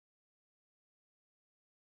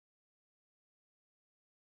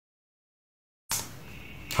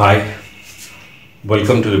Hi,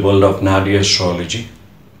 welcome to the world of Naadi Astrology.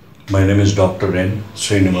 My name is Dr. N.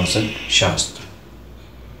 Srinivasan Shastri.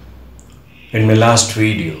 In my last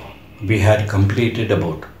video, we had completed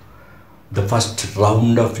about the first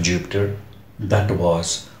round of Jupiter, that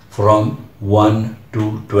was from 1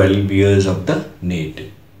 to 12 years of the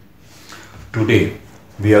native. Today,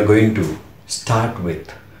 we are going to start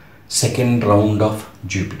with second round of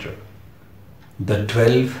Jupiter, the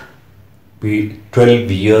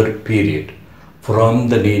 12-year period from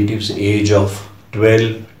the native's age of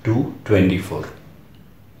 12 to 24.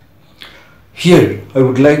 Here, I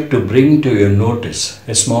would like to bring to your notice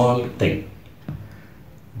a small thing.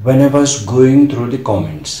 When I was going through the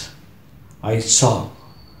comments, I saw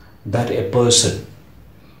that a person,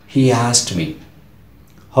 he asked me,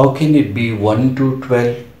 how can it be 1 to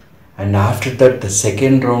 12 and after that the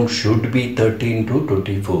second round should be 13 to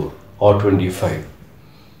 24 or 25?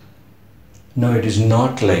 No, it is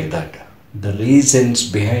not like that. The reasons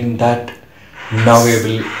behind that, now I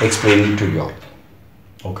will explain to you all.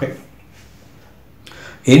 Okay?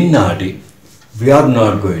 In Naadi, we are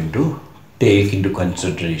not going to take into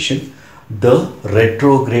consideration the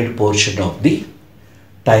retrograde portion of the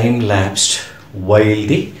time lapsed while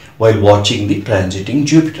watching the transiting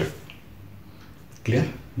Jupiter. Clear?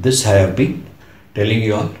 This I have been telling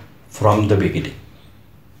you all from the beginning.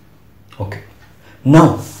 Okay.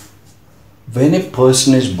 Now, when a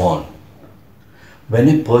person is born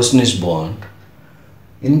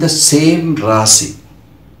in the same Rasi,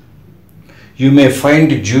 you may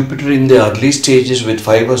find Jupiter in the early stages with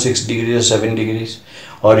 5 or 6 degrees or 7 degrees,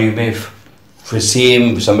 or you may see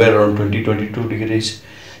him somewhere around 20-22 degrees.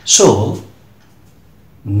 So,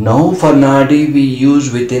 now for Naadi we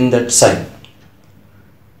use within that sign.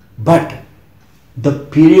 But the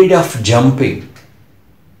period of jumping,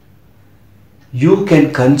 you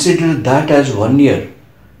can consider that as 1 year,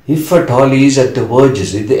 if at all he is at the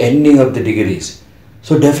verges, at the ending of the degrees.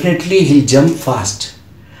 So definitely he'll jump fast.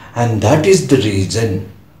 And that is the reason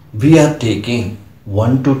we are taking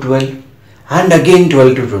 1 to 12 and again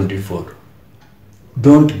 12 to 24.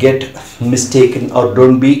 Don't get mistaken or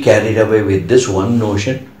don't be carried away with this one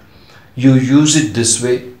notion. You use it this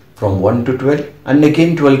way from 1 to 12 and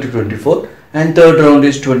again 12 to 24 and third round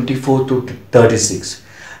is 24 to 36.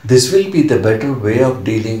 This will be the better way of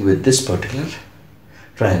dealing with this particular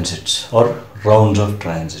transits or rounds of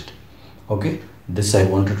transit. Okay, this I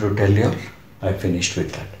wanted to tell you all. I finished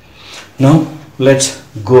with that. Now let's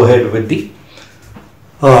go ahead with the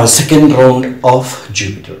second round of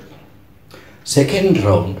Jupiter. Second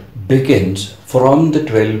round begins from the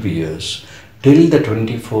 12 years till the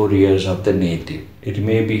 24 years of the native. It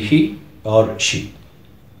may be he or she.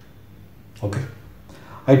 Okay.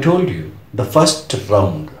 I told you the first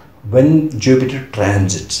round, when Jupiter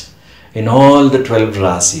transits in all the 12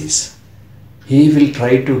 Rasis, he will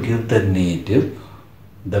try to give the native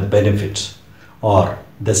the benefits or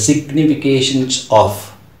the significations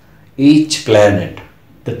of each planet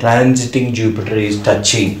the transiting Jupiter is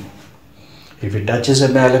touching. If he touches a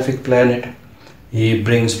malefic planet, he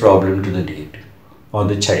brings problem to the native or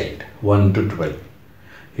the child, 1 to 12.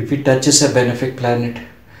 If he touches a benefic planet,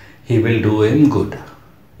 he will do him good.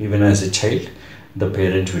 Even as a child, the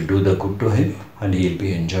parents will do the good to him and he will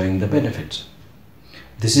be enjoying the benefits.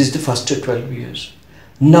 This is the first 12 years.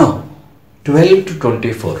 Now, 12 to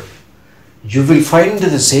 24, you will find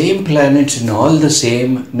the same planets in all the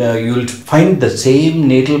same, you will find the same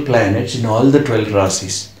natal planets in all the 12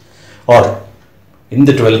 Rasis, or in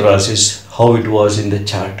the 12 Rasis, how it was in the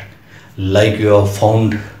chart, like you have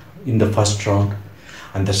found in the first round.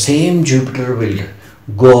 And the same Jupiter will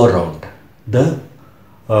go around the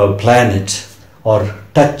planets or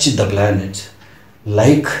touch the planets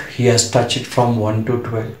like he has touched it from 1 to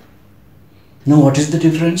 12. Now what is the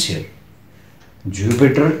difference here?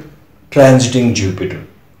 Jupiter, transiting Jupiter.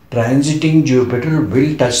 Transiting Jupiter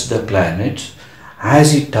will touch the planets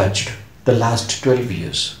as it touched the last 12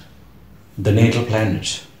 years. The natal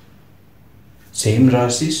planets. Same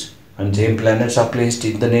Rasis and same planets are placed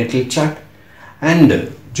in the natal chart,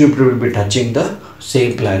 and Jupiter will be touching the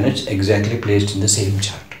same planets exactly placed in the same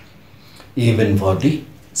chart. Even for the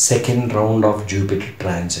second round of Jupiter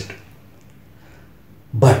transit.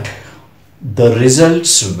 But the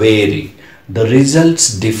results vary, the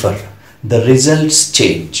results differ, the results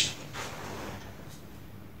change.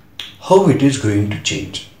 How it is going to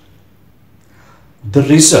change? The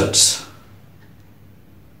results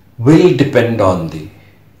will depend on the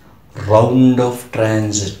round of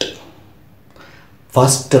transit.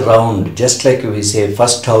 First round, just like we say,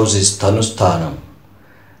 first house is Dhanusthanam.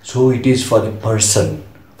 So it is for the person,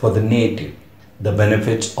 for the native, the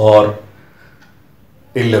benefits or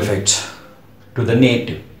ill effects to the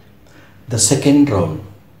native. The second round,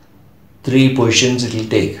 3 positions it will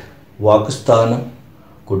take: Vakusthanam,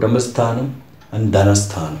 Kutumbasthanam and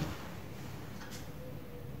Dhanasthanam.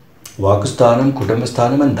 Vakusthanam,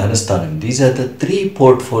 Kutumbasthanam and Dhanasthanam. These are the 3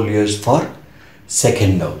 portfolios for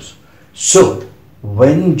second house. So,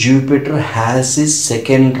 when Jupiter has his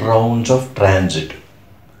second rounds of transit,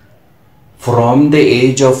 from the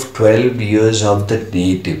age of 12 years of the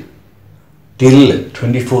native till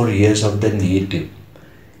 24 years of the native,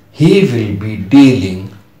 he will be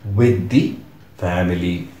dealing with the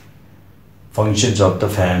family, functions of the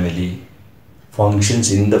family,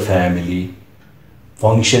 functions in the family,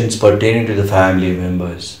 functions pertaining to the family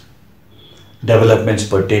members, developments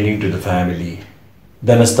pertaining to the family.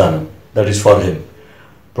 Dhanasthanam, that is for him,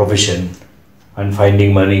 profession and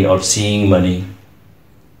finding money or seeing money,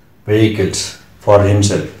 vehicles for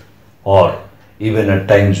himself, or even at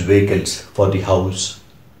times vehicles for the house.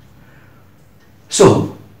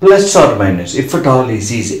 So, plus or minus, if at all he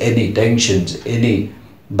sees any tensions, any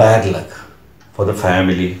bad luck for the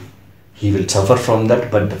family, he will suffer from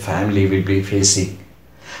that, but the family will be facing.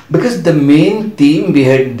 Because the main theme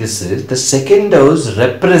behind this is the second house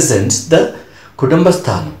represents the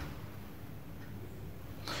Kutumbasthanam.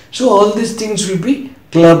 So all these things will be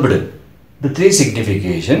clubbed, the 3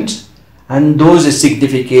 significations, and those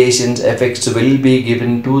significations effects will be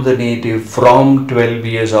given to the native from 12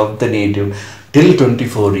 years of the native till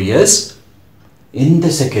 24 years in the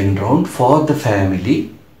second round for the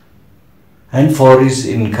family and for his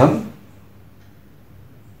income.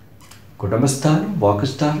 Kutumbasthanam,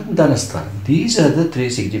 Vakusthanam, Dhanasthanam. These are the 3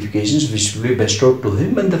 significations which will be bestowed to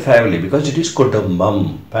him and the family, because it is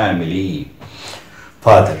Kutumbam, family,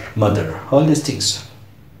 father, mother, all these things.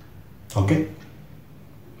 Okay?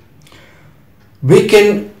 We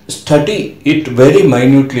can study it very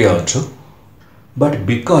minutely also, but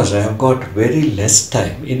because I have got very less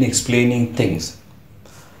time in explaining things,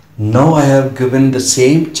 now I have given the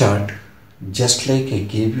same chart just like I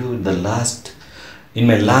gave you in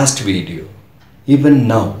my last video. Even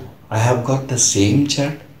now I have got the same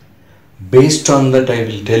chart. Based on that, I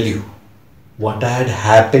will tell you what had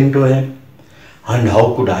happened to him and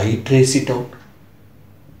how could I trace it out.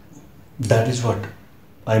 That is what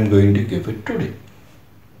I am going to give it today.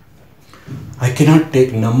 I cannot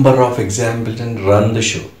take number of examples and run the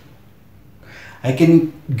show. I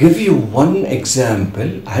can give you one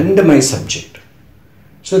example and my subject.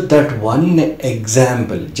 So that one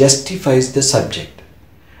example justifies the subject,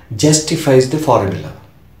 justifies the formula,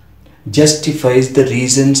 justifies the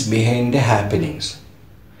reasons behind the happenings.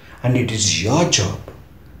 And it is your job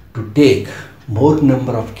to take more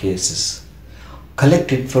number of cases,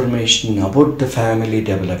 collect information about the family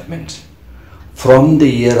developments from the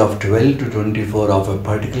year of 12 to 24 of a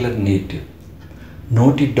particular native.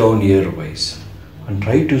 Note it down year-wise and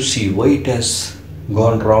try to see why it has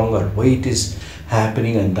gone wrong or why it is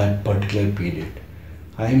happening in that particular period.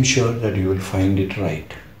 I am sure that you will find it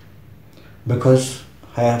right, because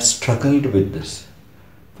I have struggled with this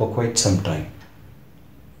for quite some time.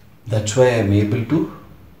 That's why I am able to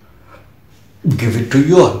give it to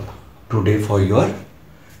you all today for your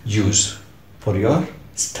use, for your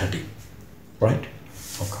study. Right?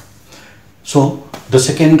 Okay. So, the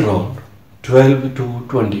second round, 12 to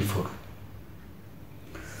 24.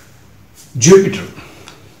 Jupiter.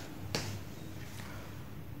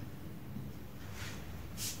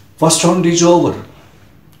 First round is over.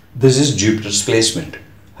 This is Jupiter's placement.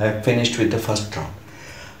 I have finished with the first round.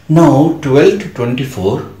 Now, 12 to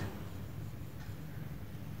 24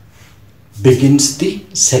 begins the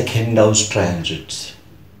second house transits.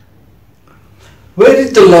 Where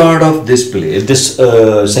is the Lord of this place,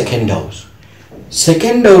 second house?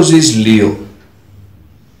 Second house is Leo.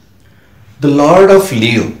 The Lord of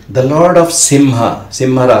Leo, the Lord of Simha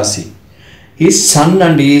Rasi, is Sun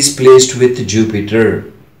and he is placed with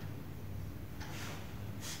Jupiter.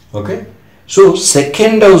 Okay? So,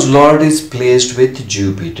 second house Lord is placed with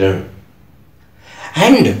Jupiter.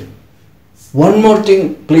 And one more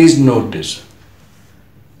thing, please notice.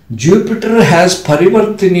 Jupiter has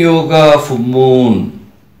Parivartana Yoga of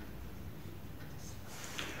Moon.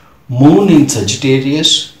 Moon in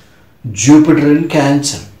Sagittarius, Jupiter in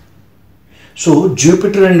Cancer. So,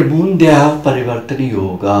 Jupiter and Moon, they have Parivartana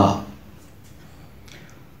Yoga.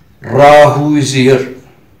 Rahu is here.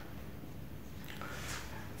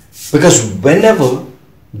 Because whenever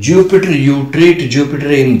Jupiter, you treat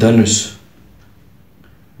Jupiter in Dhanus,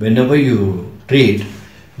 whenever you treat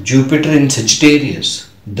Jupiter in Sagittarius,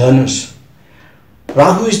 Dhanus,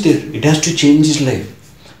 Rahu is there. It has to change his life.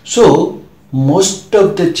 So, most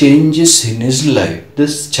of the changes in his life,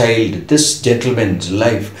 this child, this gentleman's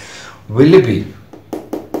life, will be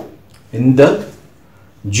in the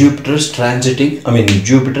Jupiter's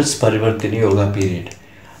Parivartini Yoga period.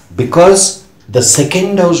 Because the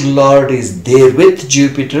second house lord is there with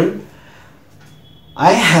Jupiter,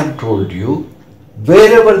 I have told you,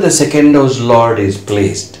 wherever the second house lord is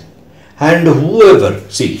placed, and whoever,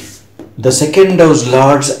 see, the second house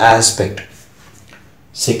lord's aspect,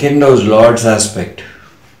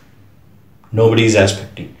 nobody is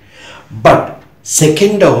aspecting. But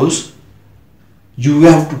second house, you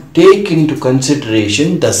have to take into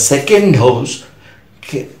consideration the second house,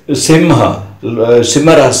 Simha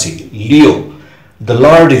Rasi, Leo, the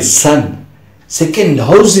Lord is Sun. Second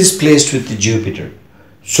house is placed with Jupiter.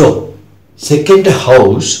 So, second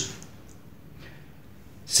house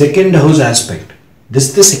aspect. This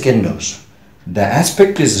is the second house. The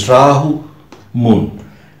aspect is Rahu, Moon,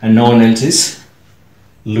 and no one else is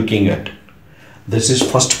looking at. This is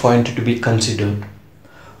first point to be considered.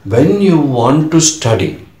 When you want to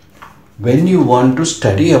study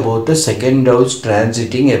about the second house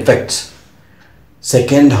transiting effects,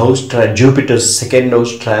 Jupiter's second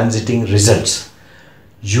house transiting results,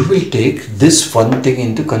 you will take this one thing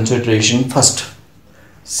into consideration first.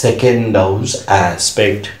 Second house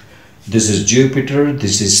aspect. This is Jupiter,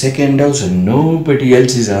 this is second house, and nobody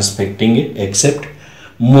else is aspecting it except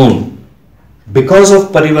Moon. Because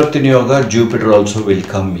of Parivartini Yoga, Jupiter also will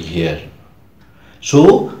come here.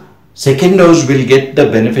 So, second house will get the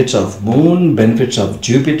benefits of Moon, benefits of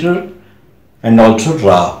Jupiter, and also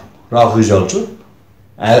Rahu. Rahu is also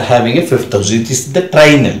having a fifth house. It is the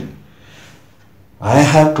trinal. I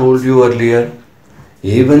have told you earlier,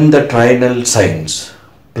 even the trinal signs,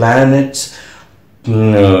 planets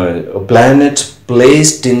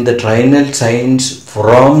placed in the trinal signs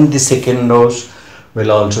from the second house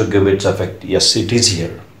will also give its effect. Yes, it is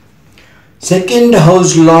here. Second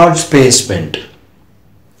house lord's placement.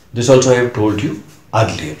 This also I have told you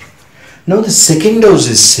earlier. Now the second house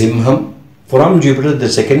is Simham. From Jupiter, the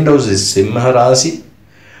second house is Simha Rasi.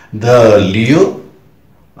 The Leo,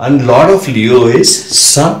 and Lord of Leo is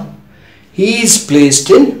Sun. He is placed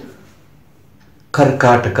in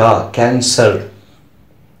Karkataka, Cancer,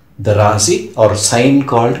 the Rasi or sign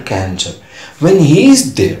called Cancer. When he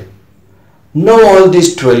is there, now all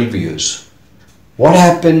these 12 years, what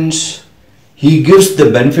happens? He gives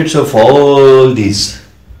the benefits of all these: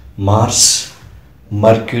 Mars,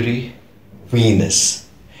 Mercury, Venus.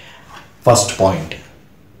 First point.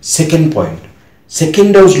 Second point.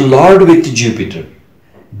 Second house lord with Jupiter.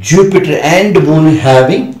 Jupiter and Moon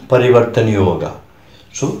having Parivartana Yoga.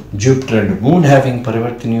 So, Jupiter and Moon having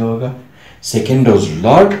Parivartana Yoga. Second house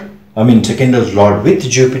lord with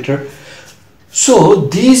Jupiter. So,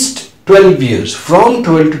 these 12 years, from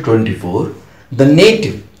 12 to 24, the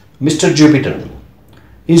native, Mr. Jupiter,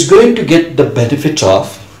 is going to get the benefits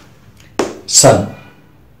of Sun,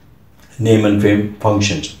 name and fame,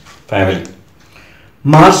 functions, family.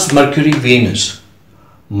 Mars, Mercury, Venus,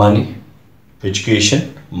 money,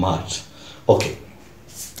 education, Mars. Okay.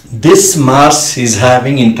 This Mars is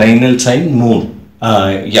having in trinal sign Moon.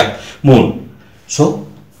 Moon. So,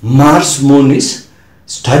 Mars, Moon is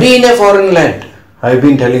study in a foreign land. I have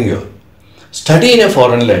been telling you. Study in a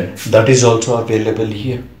foreign land. That is also available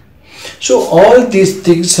here. So, all these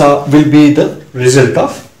things will be the result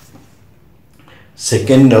of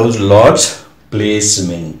second house lord's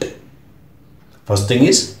placement. First thing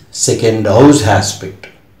is second house aspect.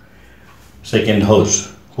 Second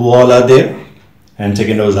house. Who all are there? And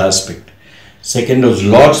second house aspect. Second house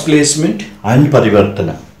lord's placement and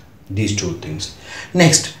Parivartana. These two things.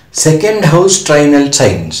 Next, second house trinal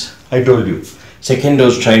signs. I told you. Second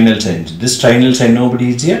house trinal signs. This trinal sign,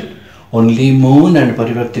 nobody is here. Only Moon and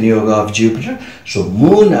Parivartana Yoga of Jupiter. So,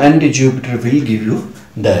 Moon and Jupiter will give you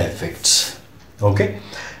the effects. Okay.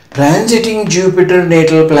 Transiting Jupiter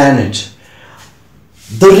natal planets.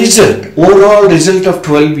 The result, overall result of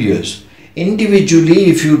 12 years. Individually,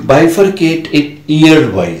 if you bifurcate it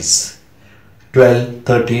year-wise, 12,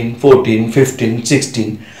 13, 14, 15,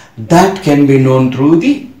 16, that can be known through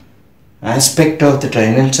the aspect of the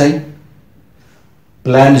trinal sign.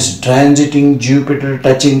 Planets transiting Jupiter,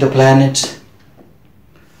 touching the planets.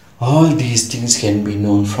 All these things can be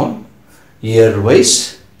known from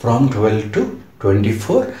year-wise, from 12 to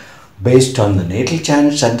 24, based on the natal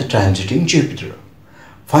planets and the transiting Jupiter.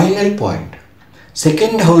 Final point.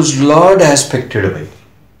 Second house lord aspected by.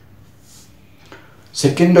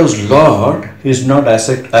 Second house lord is not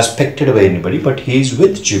aspected by anybody, but he is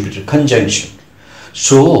with Jupiter, conjunction.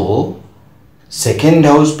 So, second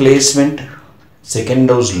house placement, second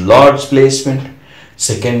house lord's placement,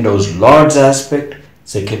 second house Lord's aspect,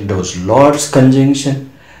 second house Lord's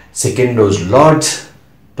conjunction, second house Lord's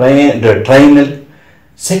trinal,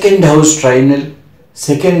 second house trinal,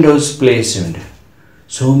 second house placement.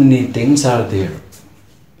 So many things are there.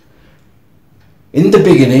 In the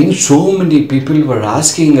beginning, so many people were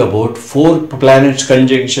asking about 4 planets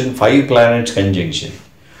conjunction, 5 planets conjunction.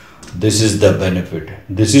 This is the benefit.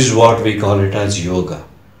 This is what we call it as yoga.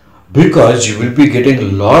 Because you will be getting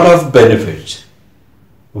a lot of benefits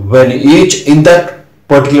when each in that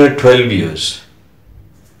particular 12 years.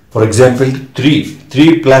 For example,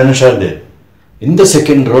 3 planets are there. In the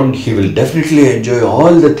second round, he will definitely enjoy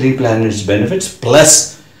all the 3 planets benefits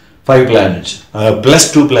plus 5 planets,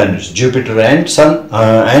 plus 2 planets, Jupiter and Sun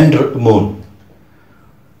and Moon.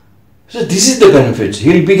 So this is the benefits. He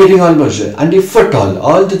will be getting almost, and if at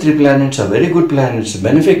all the 3 planets are very good planets,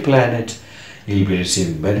 benefic planets, he will be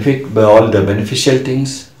receiving benefit by all the beneficial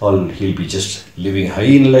things, or he will be just living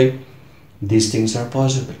high in life. These things are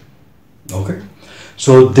possible. Okay.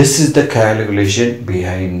 So this is the calculation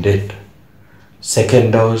behind it.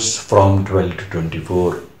 Second house from 12 to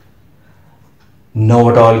 24. Now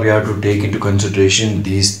what all we have to take into consideration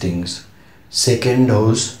these things. Second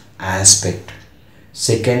house aspect,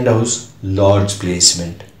 second house Lord's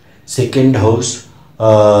placement, second house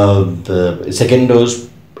the second house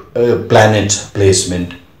planets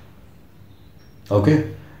placement.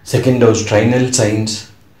 Okay, second house trinal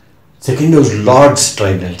signs, second house Lord's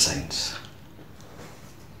trinal signs.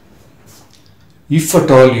 If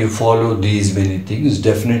at all you follow these many things,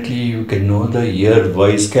 definitely you can know the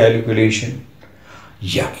year-wise calculation.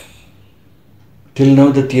 Yeah, till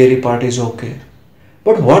now the theory part is okay.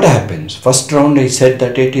 But what happens? First round I said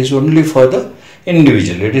that it is only for the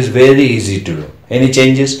individual. It is very easy to do. Any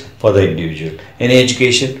changes for the individual. Any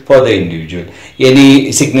education for the individual.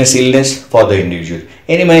 Any sickness, illness for the individual.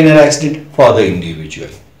 Any minor accident for the individual.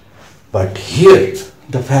 But here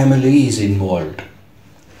the family is involved.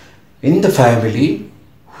 In the family,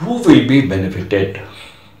 who will be benefited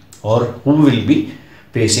or who will be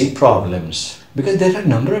facing problems? Because there are a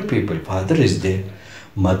number of people. Father is there,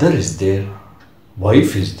 mother is there,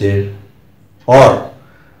 wife is there, or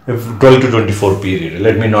if 12 to 24 period,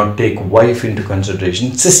 let me not take wife into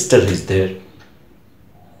consideration, sister is there,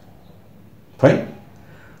 fine,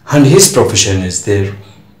 and his profession is there,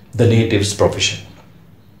 the native's profession.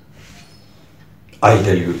 I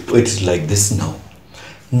tell you, it's like this now.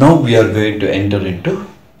 Now we are going to enter into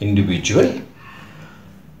individual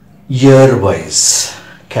year-wise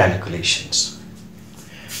calculations.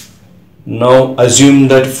 Now assume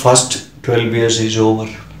that first 12 years is over.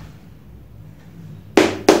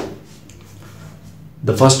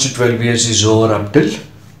 The first 12 years is over up till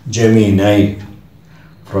Gemini,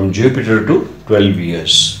 from Jupiter to 12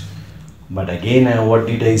 years. But again, what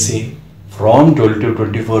did I say? From 12 to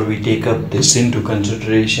 24 we take up this into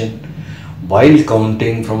consideration while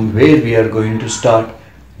counting from where we are going to start,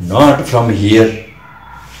 not from here.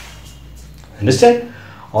 Understand?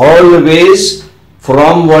 Always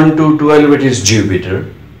from 1 to 12 it is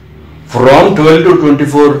Jupiter. From 12 to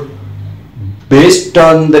 24, based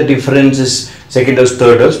on the differences, second house,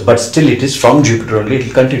 third house, but still it is from Jupiter only, it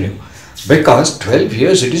will continue. Because 12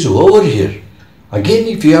 years it is over here. Again,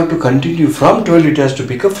 if you have to continue from 12, it has to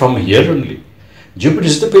pick up from here only. Jupiter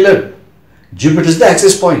is the pillar. Jupiter is the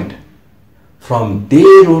access point. From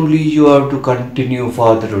there only you have to continue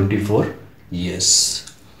for the 24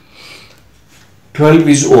 years. 12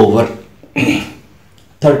 is over.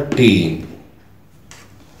 13.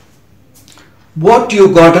 What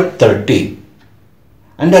you got at 13?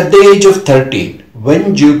 And at the age of 13,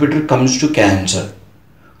 when Jupiter comes to Cancer,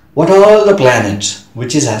 what are all the planets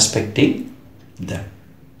which is aspecting them?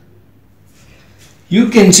 You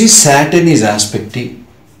can see Saturn is aspecting.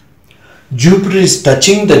 Jupiter is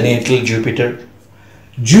touching the natal Jupiter.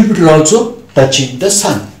 Jupiter also touching the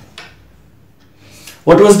Sun.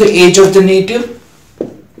 What was the age of the native?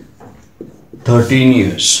 13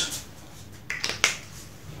 years.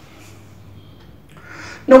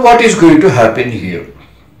 Now what is going to happen here?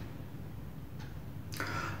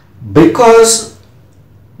 Because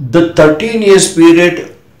the 13 years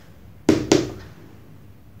period,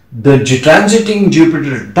 the transiting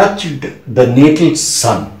Jupiter touched the natal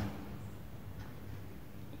Sun.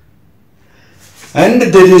 And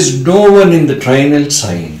there is no one in the trinal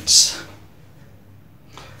signs.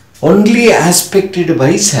 Only aspected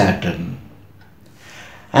by Saturn.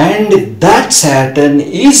 And that Saturn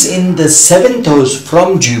is in the 7th house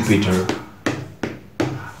from Jupiter.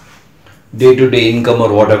 Day-to-day income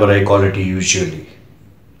or whatever I call it usually.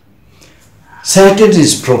 Saturn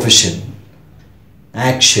is profession,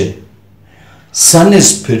 action. Sun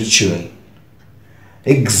is spiritual.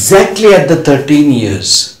 exactly at the 13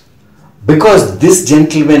 years, because this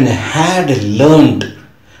gentleman had learned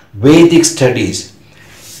Vedic studies.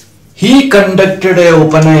 He conducted a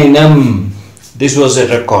Upanayanam. This was a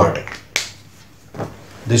record.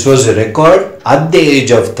 This was a record at the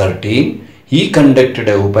age of 13. He conducted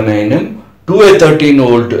a Upanayanam to a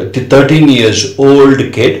 13 years old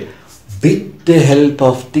kid with the help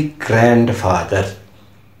of the grandfather.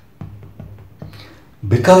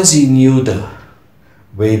 Because he knew the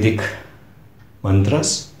Vedic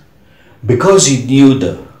mantras, because he knew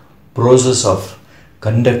the process of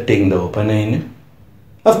conducting the Upanayanam,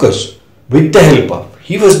 of course, with the help of,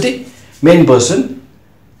 he was the main person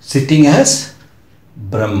sitting as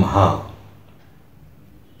Brahma.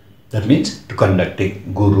 That means to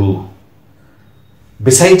conducting Guru.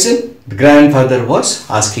 Besides him, the grandfather was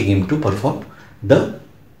asking him to perform the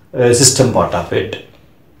system part of it.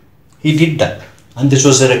 He did that, and this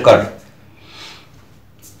was a record.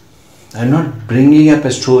 I am not bringing up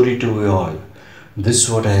a story to you all. This is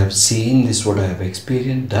what I have seen, this is what I have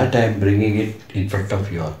experienced, that I am bringing it in front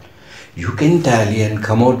of you all. You can tally and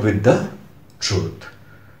come out with the truth.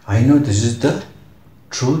 I know this is the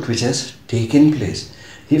truth which has taken place.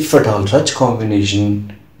 If at all such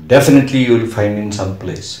combination, definitely you will find in some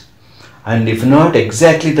place. And if not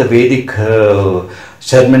exactly the Vedic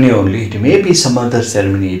ceremony only, it may be some other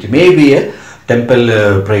ceremony, it may be a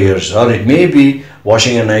temple prayers, or it may be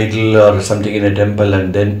washing an idol or something in a temple,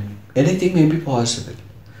 and then anything may be possible.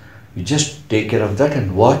 You just take care of that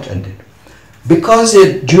and watch, and then, because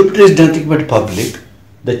Jupiter is nothing but public,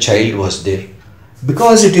 the child was there.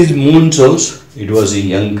 Because it is moon's house, it was a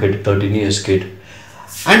young kid, 13 years kid,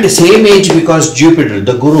 and the same age, because Jupiter,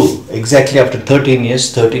 the Guru, exactly after 13 years,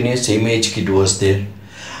 same age kid was there.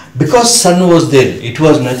 Because Sun was there, it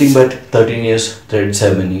was nothing but 13 years thread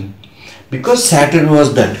ceremony. Because Saturn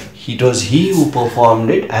was that, it was he who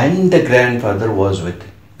performed it, and the grandfather was with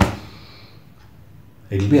him.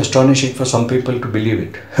 It will be astonishing for some people to believe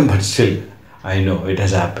it, but still, I know it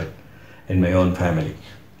has happened in my own family.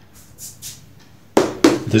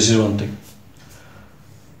 This is one thing.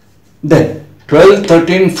 Then, 12,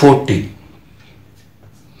 13, 14.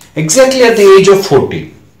 Exactly at the age of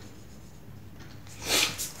 14.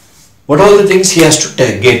 What all the things he has to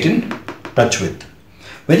get in touch with.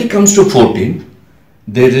 When it comes to 14,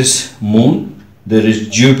 there is Moon, there is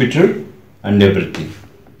Jupiter and everything.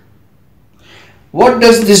 What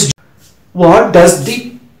does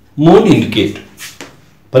the Moon indicate?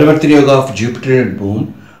 Parivartana Yoga of Jupiter and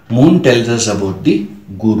Moon. Moon tells us about the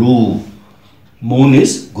Guru. Moon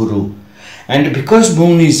is Guru. And because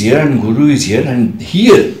Moon is here and Guru is here, and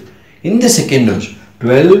here in the second house,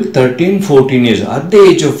 12, 13, 14 years, at the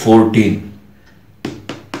age of 14,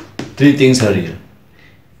 three things are here.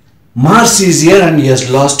 Mars is here and he has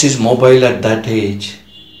lost his mobile at that age.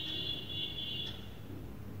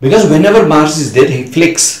 Because whenever Mars is there, he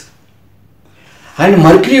flicks. And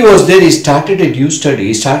Mercury was there, he started a new study.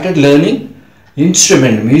 He started learning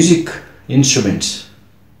music instruments.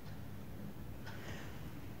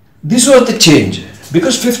 This was the change.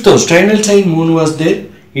 Because 5th house, trinal sign Moon was there,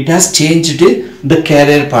 it has changed the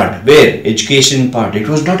career part, where education part. It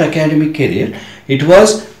was not academic career. It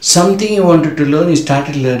was something he wanted to learn. He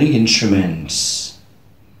started learning instruments.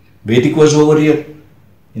 Vedic was over here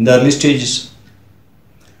in the early stages.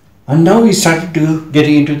 And now he started to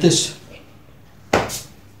getting into this.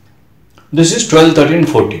 This is 12, 13,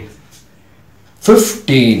 14.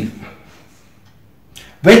 15.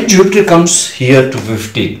 When Jupiter comes here to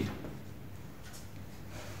 15,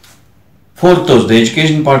 4th house, the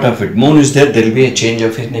education part of it, Moon is there, there will be a change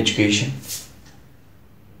of in education.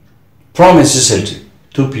 From SSLC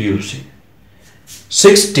to PUC.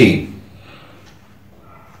 16.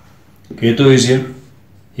 Kethu is here.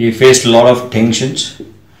 He faced a lot of tensions.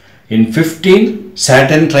 In 15,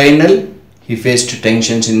 Saturn trinal, he faced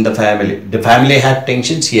tensions in the family. The family had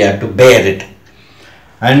tensions, he had to bear it.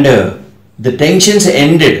 And the tensions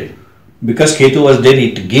ended because Kethu was there.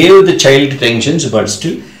 It gave the child tensions, but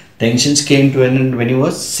still tensions came to an end when he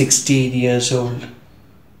was 16 years old.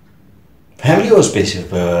 Family was facing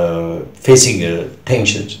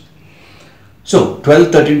tensions. So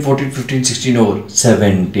 12, 13, 14, 15, 16 over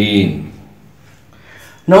 17.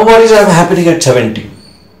 Now what is happening at 17?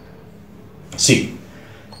 See,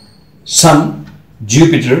 Sun,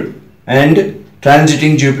 Jupiter and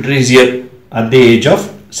transiting Jupiter is here at the age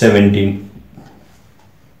of 17.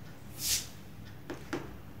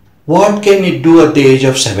 What can it do at the age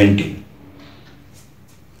of 17?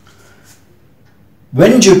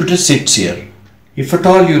 When Jupiter sits here, if at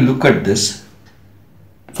all you look at this,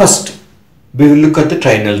 first we will look at the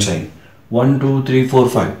trinal sign. 1, 2, 3, 4,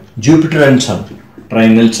 5. Jupiter and Sun.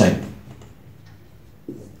 trinal sign.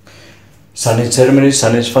 Sun is ceremonies,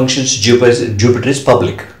 Sun is functions, Jupiter is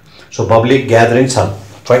public. So public gathering Sun,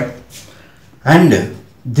 fine. And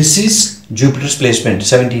this is Jupiter's placement,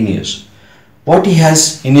 17 years. What he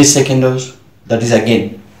has in his second house, that is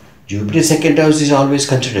again, Jupiter's second house is always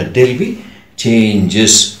considered. There will be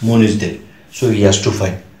changes, Moon is there. So he has to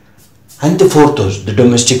find. And the fourth house, the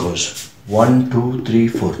domestic house, 1, 2, 3,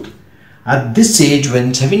 4th. At this age,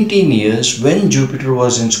 when 17 years, when Jupiter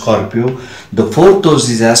was in Scorpio, the fourth house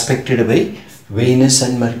is aspected by Venus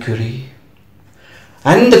and Mercury.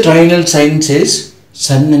 And the trinal sign says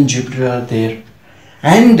Sun and Jupiter are there.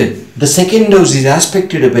 And the second house is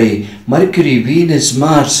aspected by Mercury, Venus,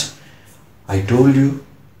 Mars. I told you,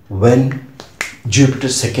 when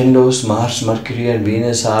Jupiter's second house, Mars, Mercury and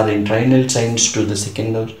Venus are in trinal signs to the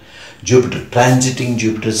second house, Jupiter, transiting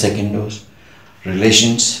Jupiter's second house,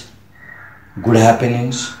 relations, good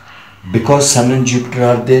happenings, because Sun and Jupiter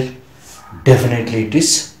are there, definitely it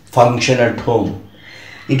is function at home.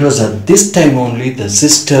 It was at this time only the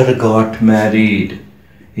sister got married.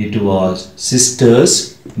 It was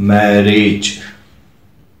sister's marriage.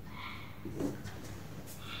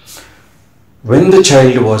 When the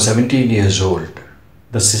child was 17 years old,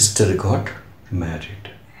 the sister got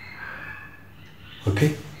married.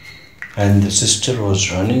 Okay? And the sister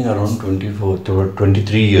was running around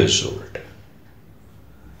 23 years old.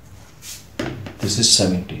 This is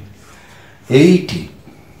 17. 18.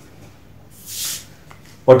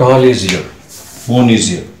 What all is here? Moon is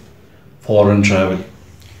here. Foreign travel.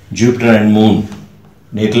 Jupiter and Moon.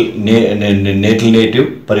 Natal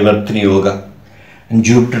native Parivartana Yoga. And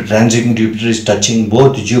Jupiter, transiting Jupiter is touching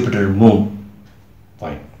both Jupiter and Moon.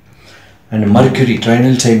 Fine. And Mercury,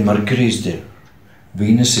 trinal sign Mercury is there.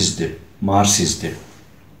 Venus is there. Mars is there.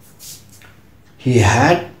 He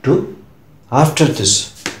had to, after this,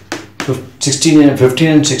 15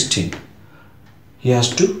 and 16, he has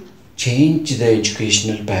to change the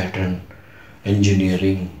educational pattern,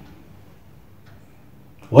 engineering.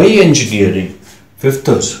 Why engineering? Fifth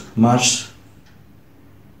house, Mars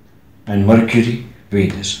and Mercury,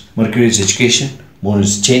 Venus. Mercury is education, Moon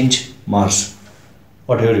is change, Mars,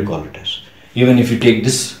 whatever you call it as. Even if you take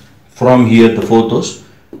this from here, the fourth house,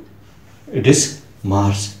 it is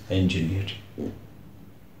Mars engineering.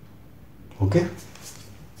 Okay?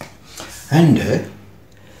 And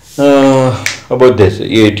about this,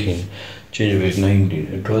 18, change of age,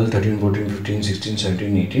 19, 12, 13, 14, 15, 16,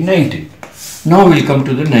 17, 18, 19. Now we'll come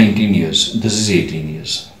to the 19 years. This is 18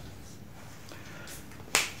 years.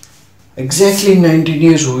 Exactly 19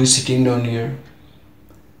 years, who is sitting down here?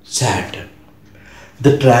 Saturn.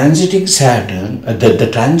 The transiting Saturn, the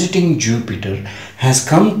transiting Jupiter has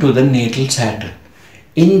come to the natal Saturn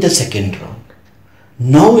in the second round.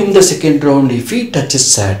 Now in the second round, if he touches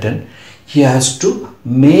Saturn, he has to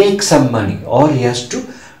make some money or he has to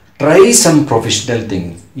try some professional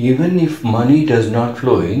things. Even if money does not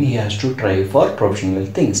flow in, he has to try for professional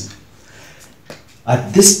things.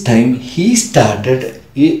 At this time, he started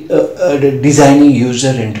designing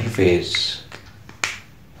user interface.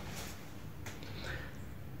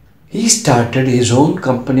 He started his own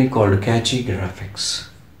company called Catchy Graphics.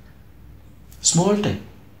 Small time.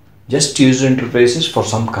 Just user interfaces for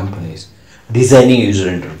some companies. Designing user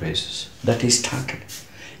interfaces. That he started.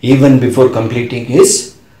 Even before completing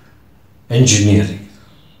his engineering.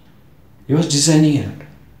 He was designing it.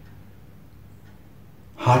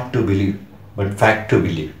 Hard to believe, but fact to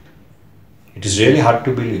believe. It is really hard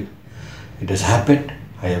to believe. It has happened.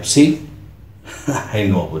 I have seen. I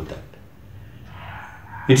know about that.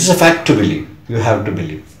 It is a fact to believe. You have to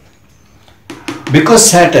believe. Because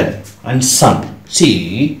Saturn and Sun,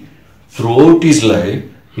 see, throughout his life,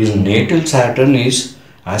 his natal Saturn is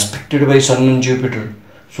aspected by Sun and Jupiter.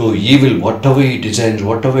 So he will, whatever he designs,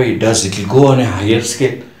 whatever he does, it will go on a higher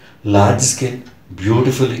scale, large scale,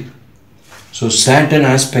 beautifully. So Saturn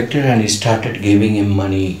aspected and he started giving him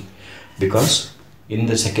money because in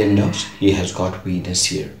the second house, he has got Venus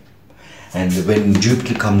here. And when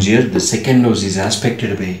Jupiter comes here, the second house is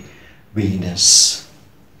aspected by Venus.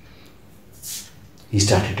 He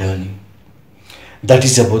started earning. That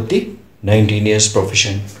is about the 19 years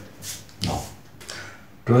profession. Now,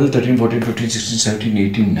 12, 13, 14, 15, 16, 17,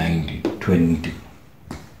 18, 19, 20.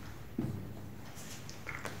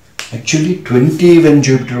 Actually, 20 when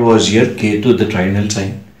Jupiter was here, Kethu the trinal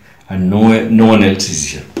sign, and no one else is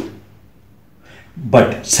here.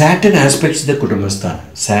 But Saturn aspects the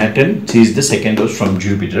Kutumbasthana. Saturn sees the second house from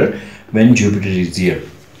Jupiter when Jupiter is here.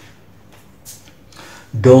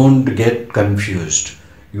 Don't get confused.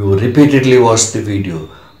 You repeatedly watch the video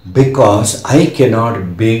because I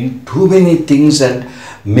cannot bring too many things and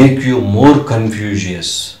make you more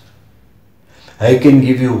confucius. I can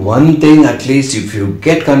give you one thing, at least if you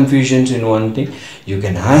get confusions in one thing, you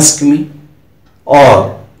can ask me,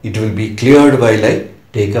 or it will be cleared while I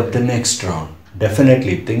take up the next round.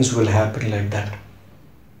 Definitely things will happen like that.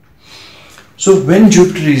 So when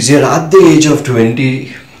Jupiter is here at the age of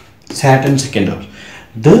 20, Saturn second house,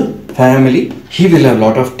 the family, he will have a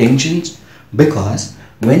lot of tensions, because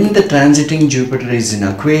when the transiting Jupiter is in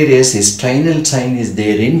Aquarius, his trinal sign is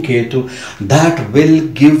there in Kethu, that will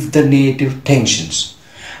give the native tensions.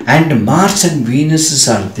 And Mars and Venus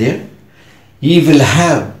are there, he will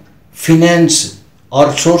have finance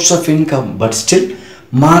or source of income, but still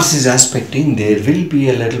Mars is aspecting, there will be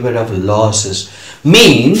a little bit of losses.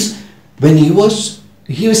 Means when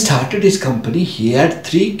he started his company, he had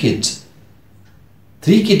 3 kids.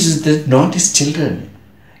 3 kids is not his children.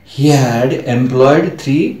 He had employed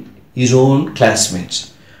 3 his own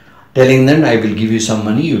classmates, telling them, I will give you some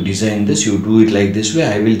money, you design this, you do it like this way,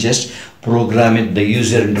 I will just program it, the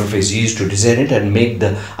user interface. He used to design it and make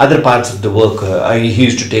the other parts of the work he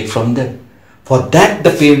used to take from them. For that,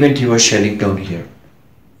 the payment he was shelling down here.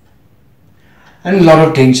 And a lot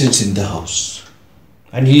of tensions in the house.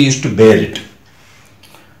 And he used to bear it.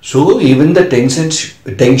 So even the tensions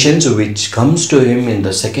which comes to him in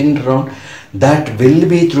the second round, that will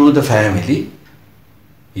be through the family.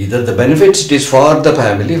 Either the benefits it is for the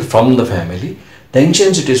family, from the family.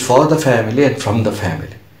 Tensions it is for the family and from the family.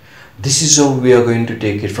 This is how we are going to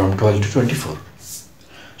take it from 12 to 24.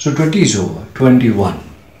 So 20 is over. 21.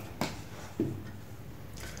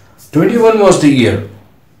 21 was the year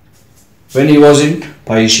when he was in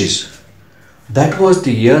Pisces. That was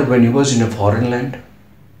the year when he was in a foreign land.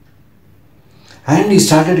 And he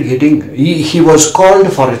started getting, he was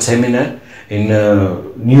called for a seminar in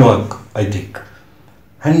New York, I think.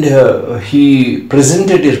 And he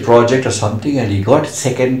presented his project or something, and he got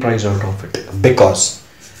second prize out of it, because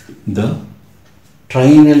the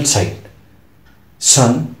trinal sign,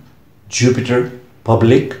 Sun, Jupiter,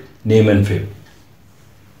 public, name and fame,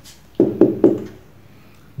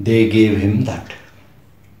 they gave him that.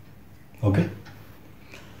 Okay.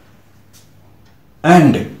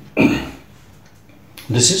 And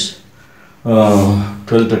this is 12,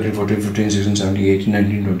 13, 14, 15, 16, 17, 18,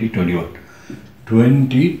 19, 20, 21.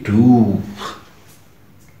 22.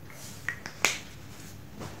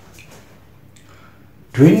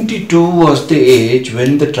 22 was the age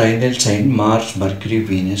when the trinal sign Mars, Mercury,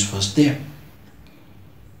 Venus was there.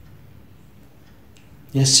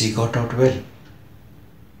 Yes, he got out well.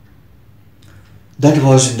 That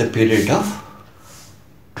was in the period of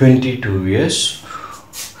 22 years.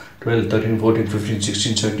 12, 13, 14, 15,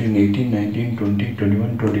 16, 17, 18, 19, 20,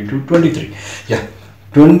 21, 22, 23. Yeah,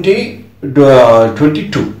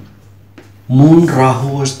 22. Moon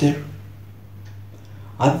Rahu was there.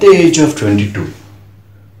 At the age of 22.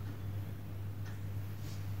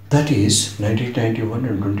 That is 1991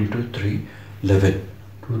 and 22, 3, 11,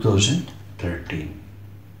 2013.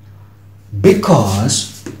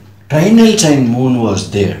 Because trinal sign Moon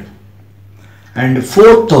was there and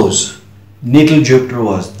 4th house natal Jupiter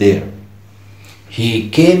was there, he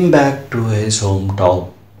came back to his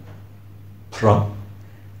hometown from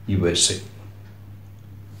USA.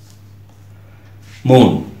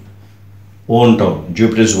 Moon, own town,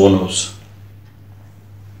 Jupiter's own house.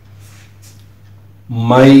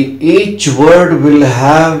 My each word will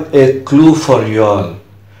have a clue for you all.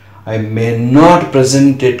 I may not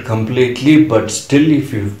present it completely, but still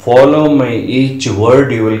if you follow my each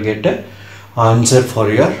word, you will get an answer for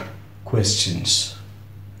your questions.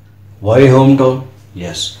 Why hometown?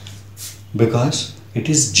 Yes, because it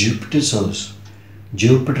is Jupiter's house.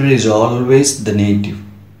 Jupiter is always the native,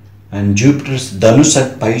 and Jupiter's Dhanus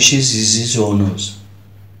at Pisces is his own house.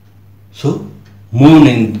 So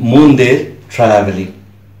Moon there traveling.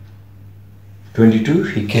 22,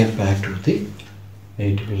 he came back to the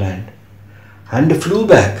native land and flew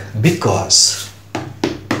back because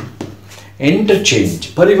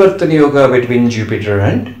interchange, Parivartana Yoga between Jupiter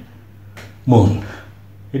and Moon.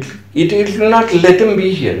 It will not let him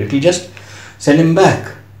be here. It will just send him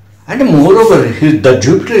back. And moreover, the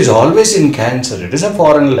Jupiter is always in Cancer. It is a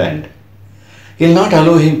foreign land. He will not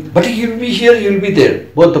allow him. But he will be here, he will be there.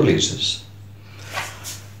 Both the places.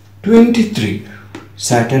 23.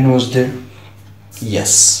 Saturn was there.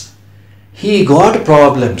 Yes. He got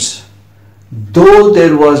problems. Though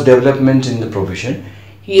there was development in the profession,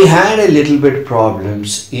 he had a little bit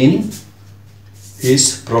problems in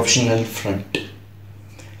his professional front.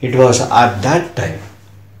 It was at that time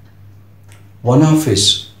one of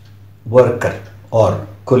his worker or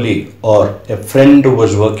colleague or a friend who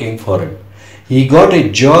was working for him, He got a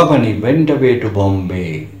job and he went away to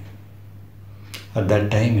Bombay. At that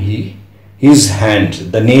time, his hands,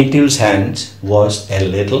 the native's hands, was a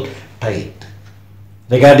little tight.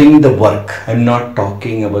 Regarding the work, I'm not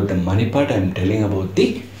talking about the money part, I'm telling about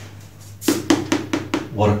the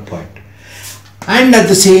work part. And at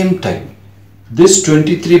the same time, this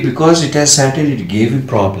 23, because it has Saturn, it gave him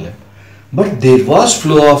problem. But there was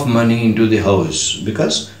flow of money into the house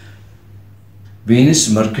because Venus,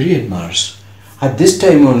 Mercury and Mars. At this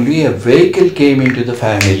time only a vehicle came into the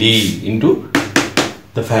family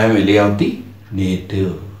of the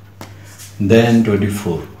native. Then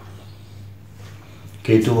 24.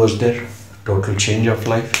 Kethu was there, total change of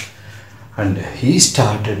life, and he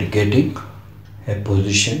started getting a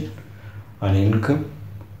position, an income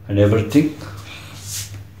and everything.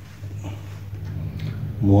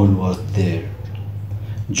 Moon was there,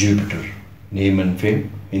 Jupiter, name and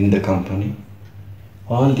fame in the company.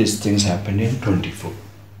 All these things happened in 24.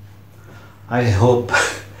 I hope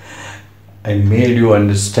I made you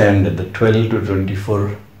understand the 12 to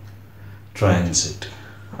 24 transit.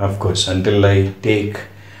 Of course, until I take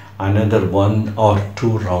another 1 or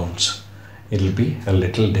 2 rounds, it will be a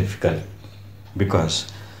little difficult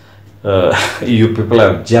because you people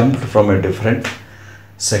have jumped from a different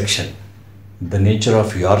section. The nature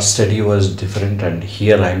of your study was different, and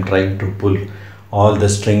here I am trying to pull all the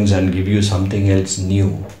strings and give you something else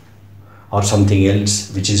new or something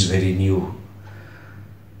else which is very new.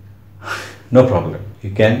 No problem.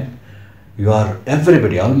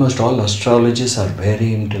 Everybody, almost all astrologers are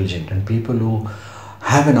very intelligent, and people who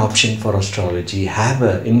have an option for astrology, have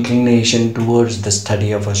an inclination towards the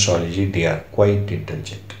study of astrology, they are quite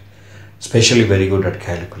intelligent, especially very good at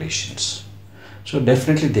calculations. So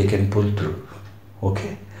definitely they can pull through.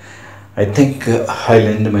 Okay, I think I'll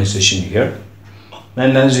end my session here.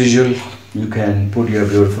 And as usual, you can put your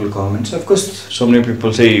beautiful comments. Of course, so many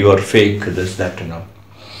people say you are fake, this, that and all.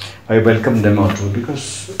 I welcome them also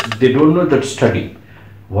because they don't know that study.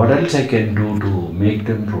 What else I can do to make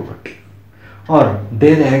them prove it? Or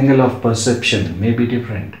their angle of perception may be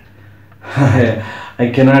different.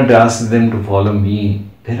 I cannot ask them to follow me.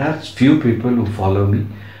 There are few people who follow me.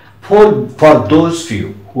 For those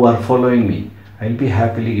few who are following me, I'll be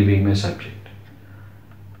happily giving my subject.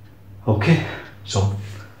 Okay, so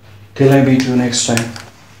till I meet you next time,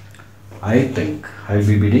 I think I'll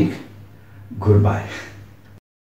be bidding goodbye.